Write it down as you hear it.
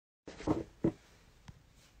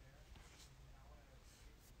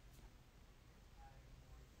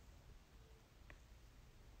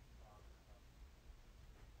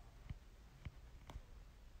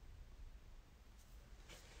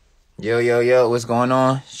Yo, yo, yo, what's going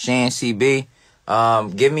on? Shan CB.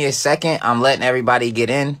 Give me a second. I'm letting everybody get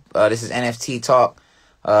in. This is NFT Talk,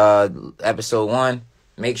 episode 1.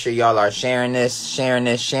 Make sure y'all are sharing this.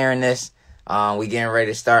 We getting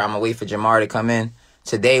ready to start. I'm gonna wait for Jamar to come in.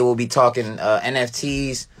 Today we'll be talking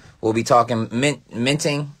NFTs. We'll be talking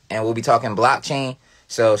minting, and we'll be talking blockchain.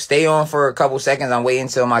 So stay on for a couple seconds. I'm waiting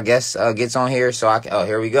until my guest gets on here so I can. Oh,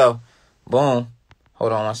 here we go. Boom.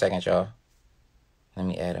 Hold on one second, y'all. Let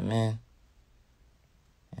me add him in.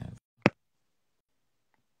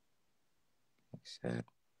 Accept.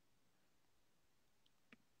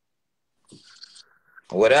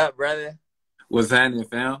 What up, brother? What's happening,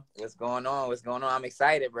 fam? What's going on? What's going on? I'm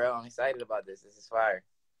excited, bro. I'm excited about this. This is fire.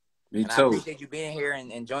 Me And I too. appreciate you being here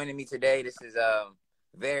and joining me today. This is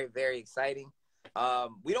very, very exciting.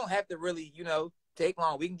 We don't have to really, take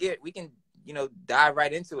long. We can dive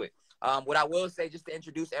right into it. What I will say, just to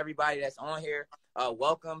introduce everybody that's on here,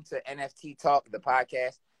 welcome to NFT Talk, the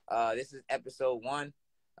podcast. This is episode 1.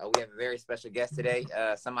 We have a very special guest today,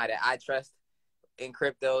 somebody that I trust in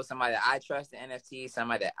crypto, somebody that I trust in NFT,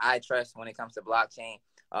 somebody that I trust when it comes to blockchain,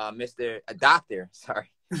 Dr.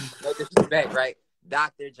 Sorry, no disrespect, right?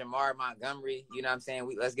 Dr. Jamar Montgomery. You know what I'm saying?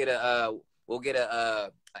 We'll get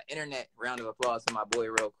a internet round of applause for my boy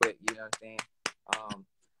real quick. You know what I'm saying?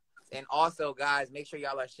 And also, guys, make sure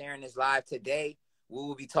y'all are sharing this live today. We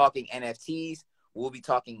will be talking NFTs, we'll be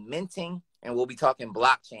talking minting, and we'll be talking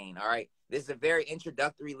blockchain. All right. This is a very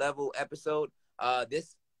introductory level episode.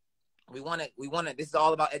 This is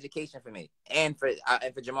all about education for me and for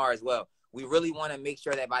Jamar as well. We really want to make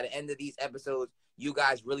sure that by the end of these episodes, you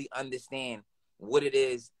guys really understand what it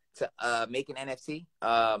is to make an NFT,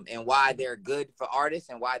 and why they're good for artists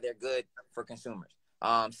and why they're good for consumers.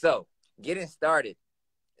 So getting started,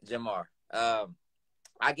 Jamar, I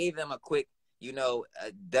gave them a quick,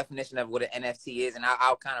 definition of what an NFT is, and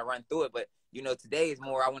I'll kind of run through it. But, today is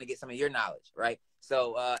more, I want to get some of your knowledge, right?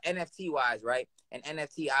 So NFT wise, right? An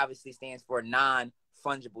NFT obviously stands for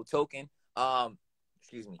non-fungible token.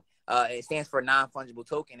 It stands for non-fungible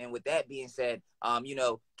token. And with that being said, can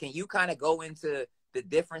you kind of go into the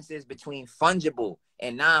differences between fungible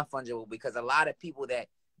and non-fungible? Because a lot of people that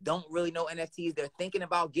don't really know NFTs, they're thinking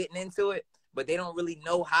about getting into it, but they don't really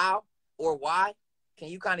know how or why. Can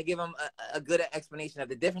you kind of give them a good explanation of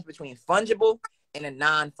the difference between fungible and a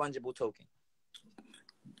non-fungible token?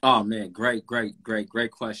 Oh man, great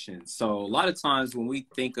question. So a lot of times when we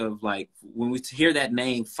think of when we hear that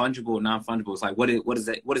name fungible, non-fungible, it's like what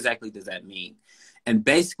exactly does that mean? And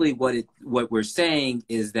basically what we're saying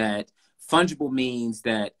is that fungible means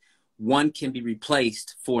that one can be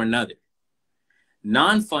replaced for another.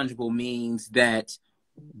 Non-fungible means that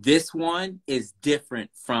this one is different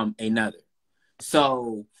from another.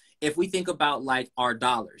 So if we think about our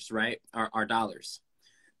dollars, right? Our dollars.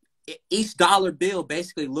 Each dollar bill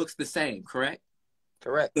basically looks the same, correct?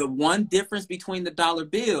 Correct. The one difference between the dollar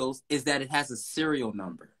bills is that it has a serial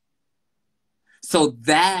number. So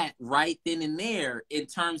that right then and there, in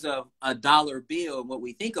terms of a dollar bill, what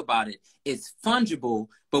we think about it, it's fungible.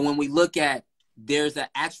 But when we look at, there's an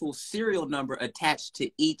actual serial number attached to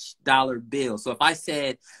each dollar bill. So if I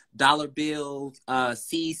said dollar bill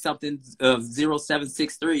C something of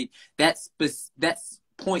 0763, that's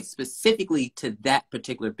point specifically to that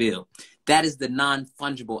particular bill. That is the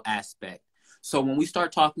non-fungible aspect. So when we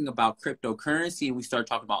start talking about cryptocurrency and we start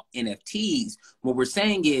talking about NFTs, what we're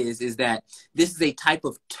saying is that this is a type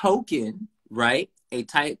of token, right? A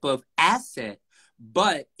type of asset,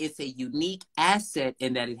 but it's a unique asset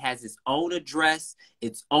in that it has its own address,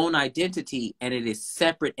 its own identity, and it is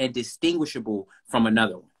separate and distinguishable from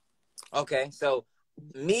another one. Okay, so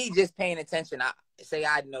me just paying attention, I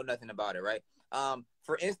know nothing about it, right?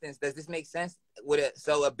 For instance, does this make sense?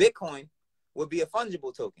 So a Bitcoin would be a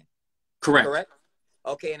fungible token. Correct.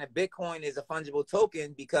 Okay, and a Bitcoin is a fungible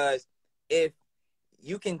token because if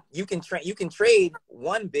you can trade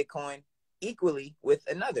one Bitcoin equally with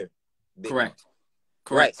another Bitcoin. Correct.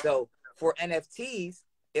 Right. So for NFTs,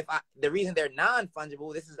 the reason they're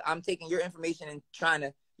non-fungible, I'm taking your information and trying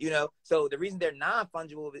to, so the reason they're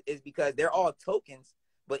non-fungible is because they're all tokens,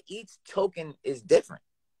 but each token is different.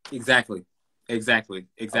 Exactly.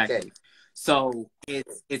 Okay. So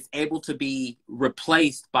it's able to be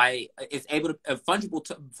replaced by,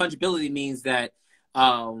 fungibility means that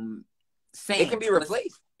it can be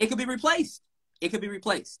replaced. It could be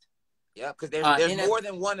replaced. Yeah, because there's more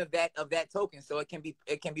than one of that token, so it can be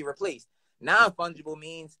replaced. Non-fungible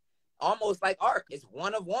means almost like art. It's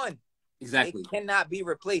one of one. Exactly. It cannot be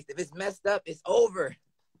replaced. If it's messed up, it's over.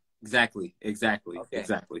 Exactly.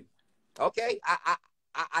 Okay.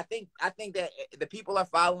 I think that the people are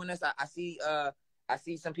following us. I see I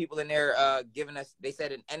see some people in there giving us, they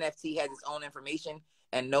said an NFT has its own information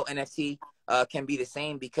and no NFT can be the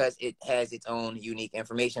same because it has its own unique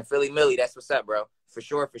information. Philly Millie, that's what's up, bro. For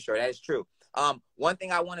sure, for sure. That is true. One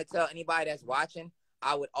thing I want to tell anybody that's watching,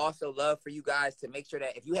 I would also love for you guys to make sure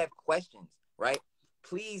that if you have questions, right,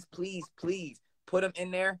 please, please, please put them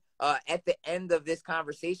in there. At the end of this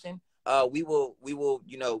conversation, we will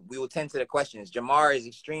tend to the questions. Jamar is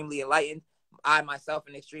extremely enlightened. I myself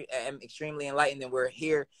am extremely enlightened, and we're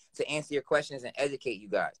here to answer your questions and educate you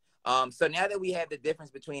guys. So now that we have the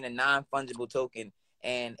difference between a non-fungible token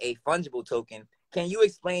and a fungible token, can you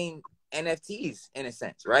explain NFTs in a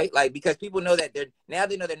sense, right? Like, because people know that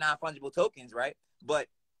they know they're non-fungible tokens, right? But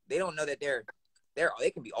they don't know that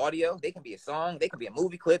they can be audio, they can be a song, they can be a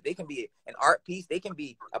movie clip, they can be an art piece, they can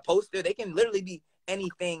be a poster, they can literally be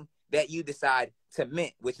anything that you decide to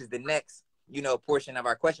mint, which is the next, portion of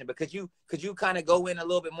our question. But could you kind of go in a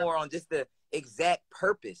little bit more on just the exact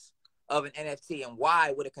purpose of an NFT and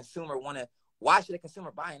why should a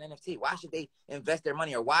consumer buy an NFT? Why should they invest their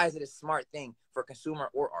money, or why is it a smart thing for consumer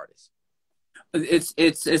or artists?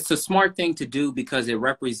 It's a smart thing to do because it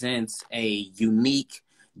represents a unique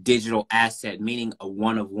digital asset, meaning a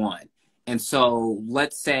one of one. And so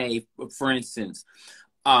let's say, for instance,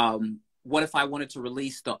 what if I wanted to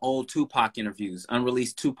release the old Tupac interviews,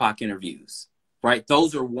 unreleased Tupac interviews, right?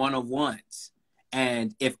 Those are one of ones.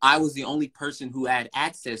 And if I was the only person who had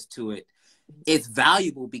access to it, it's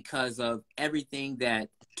valuable because of everything that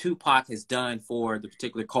Tupac has done for the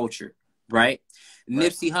particular culture, right?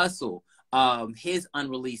 Nipsey Hussle, his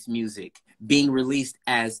unreleased music being released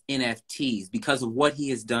as NFTs because of what he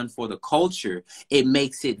has done for the culture, it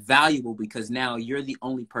makes it valuable because now you're the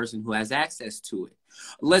only person who has access to it.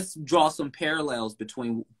 Let's draw some parallels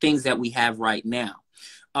between things that we have right now.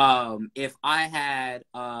 If I had,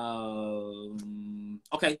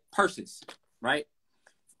 purses, right?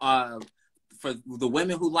 For the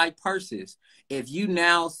women who like purses, if you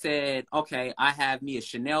now said, okay, I have me a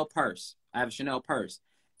Chanel purse. I have a Chanel purse.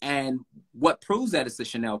 And what proves that it's a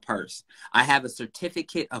Chanel purse? I have a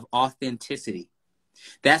certificate of authenticity.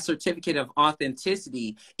 That certificate of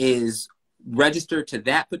authenticity is registered to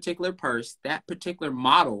that particular purse, that particular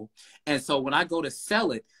model. And so when I go to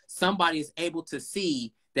sell it, somebody is able to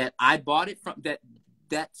see that I bought it from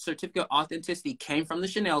that certificate of authenticity came from the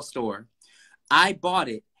Chanel store. I bought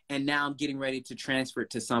it, and now I'm getting ready to transfer it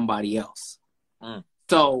to somebody else.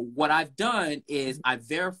 So what I've done is I've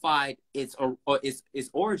verified its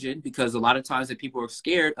origin, because a lot of times that people are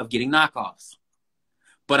scared of getting knockoffs.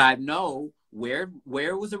 But I know where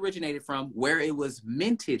it was originated from, where it was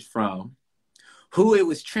minted from, who it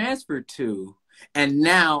was transferred to, and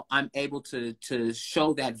now I'm able to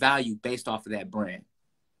show that value based off of that brand.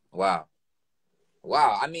 Wow.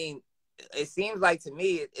 I mean, it seems like to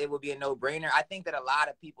me it would be a no-brainer. I think that a lot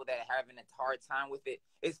of people that are having a hard time with it,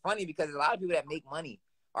 it's funny because a lot of people that make money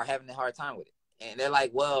are having a hard time with it. And they're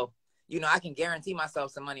like, well, I can guarantee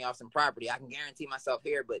myself some money off some property. I can guarantee myself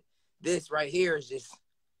here, but this right here is just,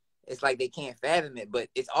 it's like they can't fathom it. But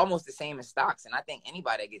it's almost the same as stocks. And I think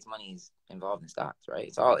anybody that gets money is involved in stocks, right?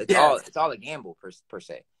 It's all a gamble per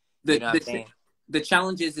se. You know what I'm saying? The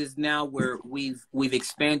challenge is now where we've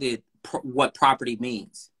expanded what property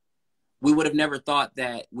means. We would have never thought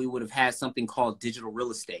that we would have had something called digital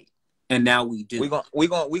real estate, and now we do. We're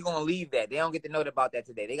gonna leave that. They don't get to know about that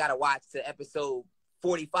today. They gotta watch to episode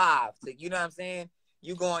 45. So you know what I'm saying?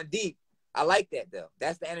 You going deep. I like that though.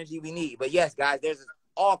 That's the energy we need. But yes, guys, there's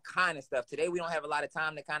all kind of stuff today. We don't have a lot of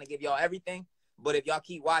time to kind of give y'all everything, but if y'all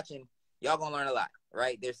keep watching, y'all gonna learn a lot,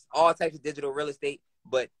 right? There's all types of digital real estate,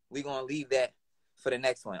 but we're gonna leave that for the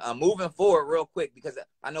next one. Moving forward real quick, because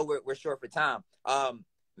I know we're short for time.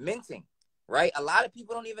 Minting, right? A lot of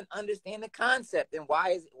people don't even understand the concept and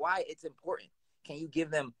why it's important. Can you give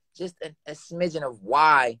them just a smidgen of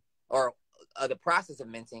why, or the process of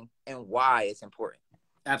minting and why it's important?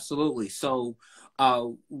 Absolutely. So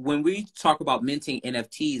when we talk about minting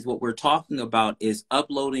NFTs, what we're talking about is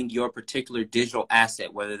uploading your particular digital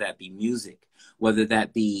asset, whether that be music, whether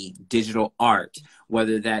that be digital art,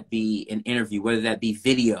 whether that be an interview, whether that be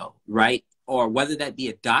video, right? Or whether that be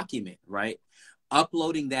a document, right?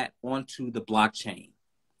 Uploading that onto the blockchain.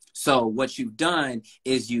 So what you've done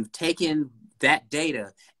is you've taken that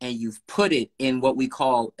data and you've put it in what we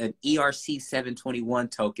call an ERC 721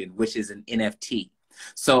 token, which is an NFT.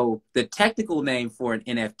 So the technical name for an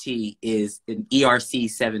NFT is an ERC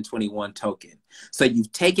 721 token. So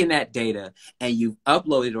you've taken that data and you've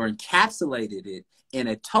uploaded or encapsulated it in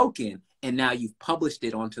a token, and now you've published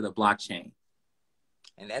it onto the blockchain.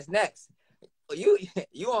 And that's next.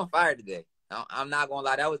 You on fire today. I'm not gonna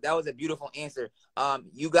lie. That was a beautiful answer.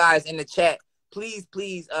 You guys in the chat, please,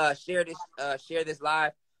 please share this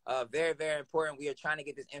live. Very, very important. We are trying to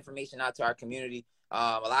get this information out to our community.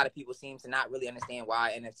 A lot of people seem to not really understand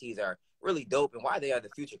why NFTs are really dope and why they are the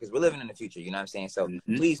future, because we're living in the future. You know what I'm saying? So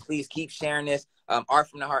please, please keep sharing this. Art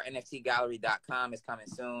from the Heart, NFTgallery.com is coming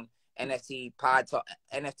soon. NFT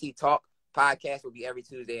Talk podcast will be every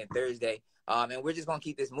Tuesday and Thursday. And we're just going to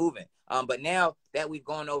keep this moving. But now that we've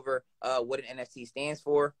gone over what an NFT stands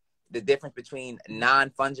for, the difference between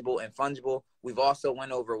non-fungible and fungible, we've also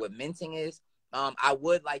went over what minting is. I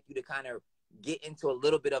would like you to kind of get into a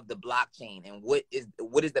little bit of the blockchain and what is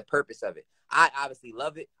the purpose of it. I obviously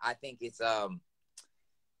love it. I think it's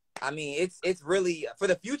it's really, for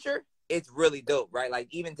the future, it's really dope, right? Like,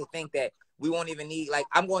 even to think that we won't even need, like,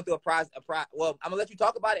 I'm going through well, I'm gonna let you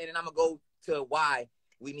talk about it, and then I'm gonna go to why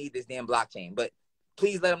we need this damn blockchain. But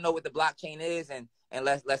please let them know what the blockchain is, and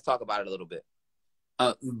let's talk about it a little bit.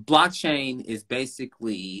 Blockchain is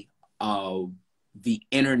basically the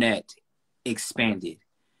internet expanded.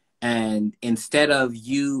 And instead of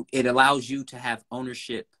it allows you to have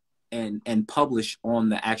ownership and publish on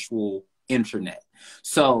the actual internet.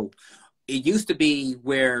 So it used to be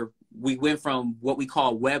where we went from what we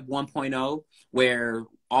call Web 1.0, where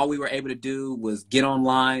all we were able to do was get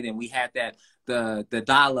online, and we had the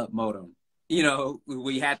dial-up modem. You know,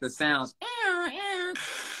 we had the sounds,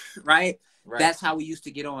 right? Right. That's how we used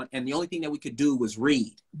to get on. And the only thing that we could do was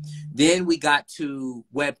read. Then we got to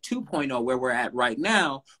Web 2.0, where we're at right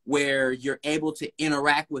now, where you're able to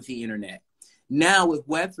interact with the internet. Now with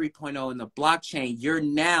Web 3.0 and the blockchain, you're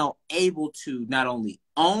now able to not only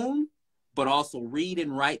own, but also read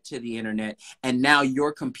and write to the internet. And now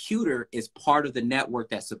your computer is part of the network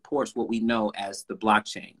that supports what we know as the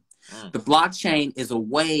blockchain. The blockchain is a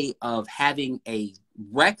way of having a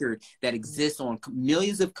record that exists on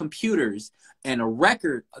millions of computers, and a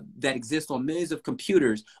record that exists on millions of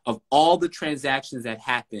computers of all the transactions that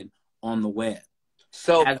happen on the web.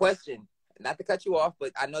 So question, not to cut you off,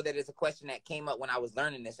 but I know that it's a question that came up when I was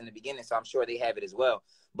learning this in the beginning, so I'm sure they have it as well.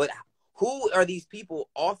 But who are these people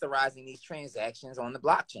authorizing these transactions on the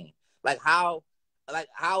blockchain? Like how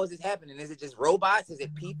is this happening? Is it just robots? Is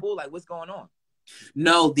it people? Like, what's going on?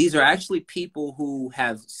 No, these are actually people who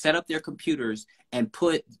have set up their computers and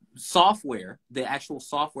put software, the actual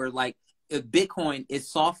software, like Bitcoin is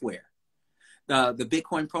software. The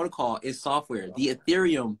Bitcoin protocol is software. The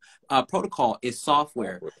Ethereum protocol is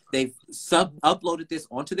software. They've uploaded this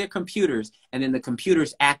onto their computers, and then the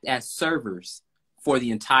computers act as servers for the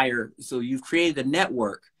entire. So you've created a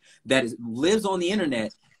network that lives on the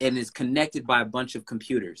internet and is connected by a bunch of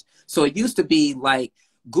computers. So it used to be like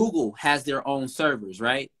Google has their own servers,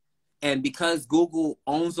 right? And because Google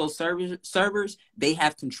owns those servers, they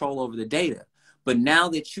have control over the data. But now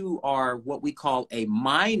that you are what we call a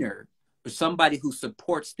miner, or somebody who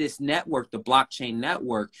supports this network, the blockchain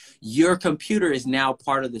network, your computer is now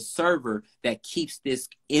part of the server that keeps this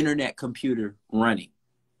internet computer running.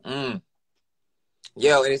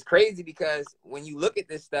 Yo, it is crazy because when you look at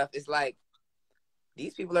this stuff, it's like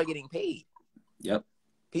these people are getting paid. Yep.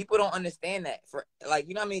 People don't understand that. For, like,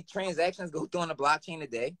 you know how many transactions go through on the blockchain a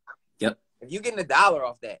day? Yep. If you're getting $1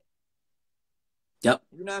 off that. Yep.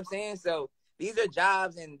 You know what I'm saying? So these are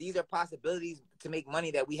jobs and these are possibilities to make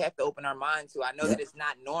money that we have to open our mind to. I know that it's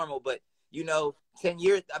not normal, but, you know, 30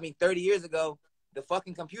 years ago, the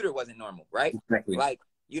fucking computer wasn't normal, right? Exactly. Like,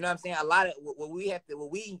 you know what I'm saying? A lot of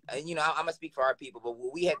you know, I'm going to speak for our people, but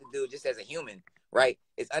what we have to do just as a human, right,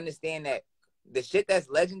 is understand that the shit that's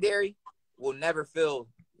legendary will never feel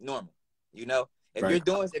normal. You know,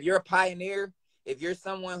 if you're a pioneer, if you're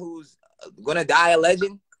someone who's gonna die a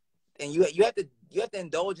legend, and you have to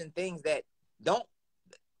indulge in things that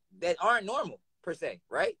aren't normal per se,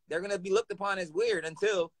 right? They're gonna be looked upon as weird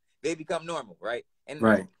until they become normal, right?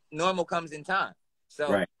 And normal comes in time.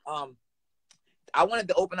 So I wanted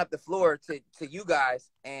to open up the floor to you guys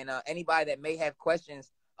and anybody that may have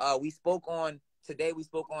questions. We spoke on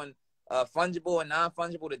fungible and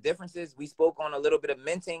non-fungible, the differences. We spoke on a little bit of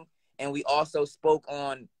minting, and we also spoke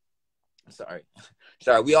on,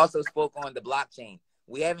 we also spoke on the blockchain.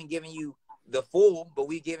 We haven't given you the full, but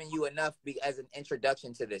we've given you enough as an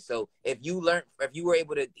introduction to this. So if you were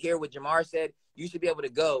able to hear what Jamar said, you should be able to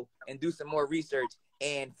go and do some more research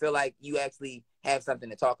and feel like you actually have something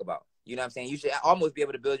to talk about. You know what I'm saying? You should almost be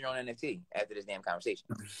able to build your own NFT after this damn conversation,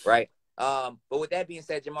 right? But with that being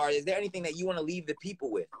said, Jamar, is there anything that you want to leave the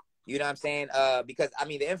people with? You know what I'm saying? Because, I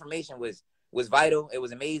mean, the information was vital. It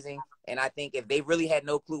was amazing. And I think if they really had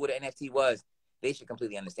no clue what an NFT was, they should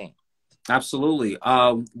completely understand. Absolutely.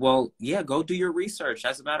 Well, yeah, go do your research.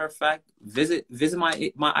 As a matter of fact, visit my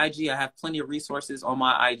IG. I have plenty of resources on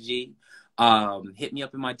my IG. hit me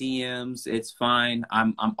up in my DMs. It's fine.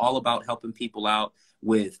 I'm all about helping people out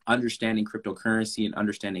with understanding cryptocurrency and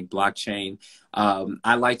understanding blockchain.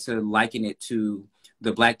 I like to liken it to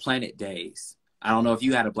the Black Planet days. I don't know if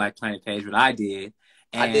you had a Black Planet page, but I did.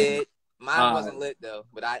 And, I did. Mine wasn't lit though,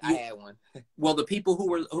 but I had one. Well, the people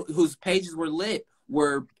whose pages were lit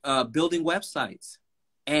were building websites.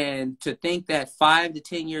 And to think that 5 to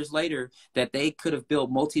 10 years later that they could have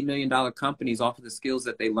built multi-million-dollar companies off of the skills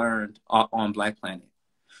that they learned on Black Planet.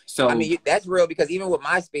 So I mean, that's real, because even with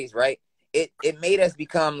MySpace, right? It made us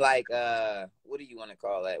become like what do you want to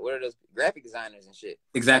call that? What are those, graphic designers and shit?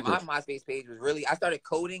 Exactly. My MySpace page was really, I started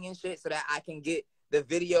coding and shit so that I can get the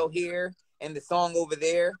video here and the song over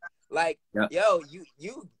there. Like, yo,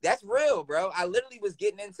 you that's real, bro. I literally was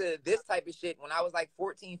getting into this type of shit when I was like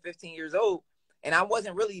 14, 15 years old. And I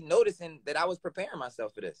wasn't really noticing that I was preparing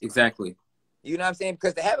myself for this. Exactly. You know what I'm saying?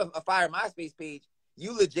 Because to have a fire MySpace page,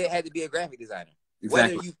 you legit had to be a graphic designer.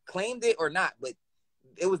 Exactly. Whether you claimed it or not. But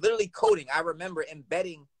it was literally coding. I remember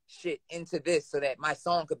embedding shit into this so that my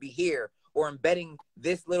song could be here, or embedding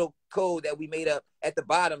this little code that we made up at the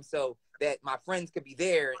bottom so that my friends could be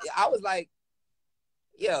there. I was like,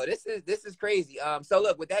 yo, this is crazy. So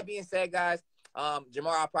look, with that being said, guys,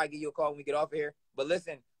 Jamar, I'll probably give you a call when we get off of here. But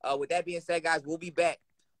listen, with that being said, guys, we'll be back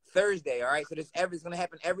Thursday. All right. So it's going to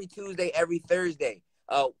happen every Tuesday, every Thursday.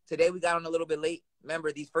 Today we got on a little bit late.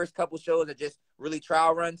 Remember, these first couple shows are just really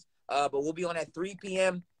trial runs. But we'll be on at 3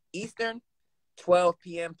 p.m. Eastern, 12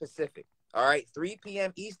 p.m. Pacific. All right. 3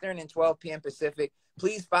 p.m. Eastern and 12 p.m. Pacific.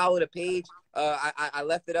 Please follow the page. I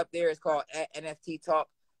left it up there. It's called NFT Talk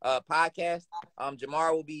Podcast.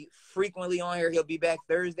 Jamar will be frequently on here. He'll be back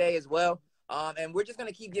Thursday as well. And we're just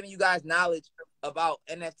going to keep giving you guys knowledge about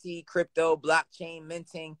NFT, crypto, blockchain,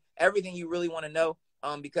 minting, everything you really want to know,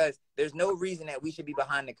 because there's no reason that we should be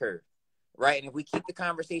behind the curve, right? And if we keep the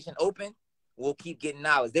conversation open, we'll keep getting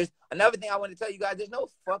knowledge. There's another thing I want to tell you guys. There's no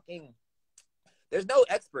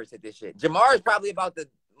experts at this shit. Jamar is probably about the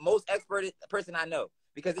most expert person I know,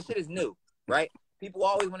 because this shit is new, right? People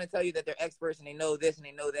always want to tell you that they're experts and they know this and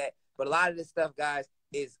they know that. But a lot of this stuff, guys,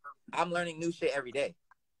 is I'm learning new shit every day,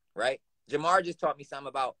 right? Jamar just taught me something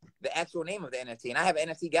about the actual name of the NFT, and I have an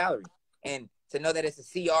NFT gallery. And to know that it's a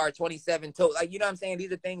CR27 total, like, you know what I'm saying?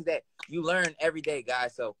 These are things that you learn every day,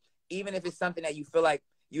 guys. So even if it's something that you feel like,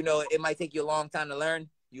 you know, it might take you a long time to learn,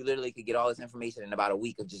 you literally could get all this information in about a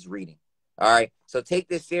week of just reading. All right. So take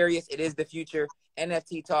this serious. It is the future.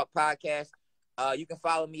 NFT Talk Podcast. You can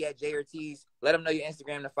follow me at J Ortiz. Let them know your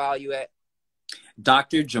Instagram to follow you at.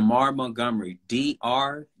 Dr. Jamar Montgomery,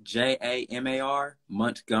 DRJAMAR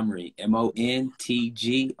Montgomery,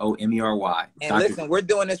 MONTGOMERY. And listen, we're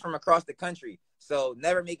doing this from across the country, so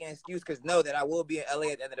never make an excuse, because know that I will be in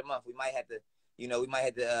LA at the end of the month. We might have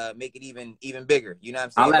to, make it even bigger. You know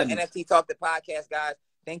what I'm saying? NFT Talk the Podcast, guys.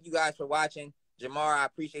 Thank you guys for watching. Jamar, I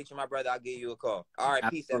appreciate you, my brother. I'll give you a call. All right,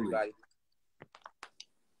 Absolutely. Peace, everybody.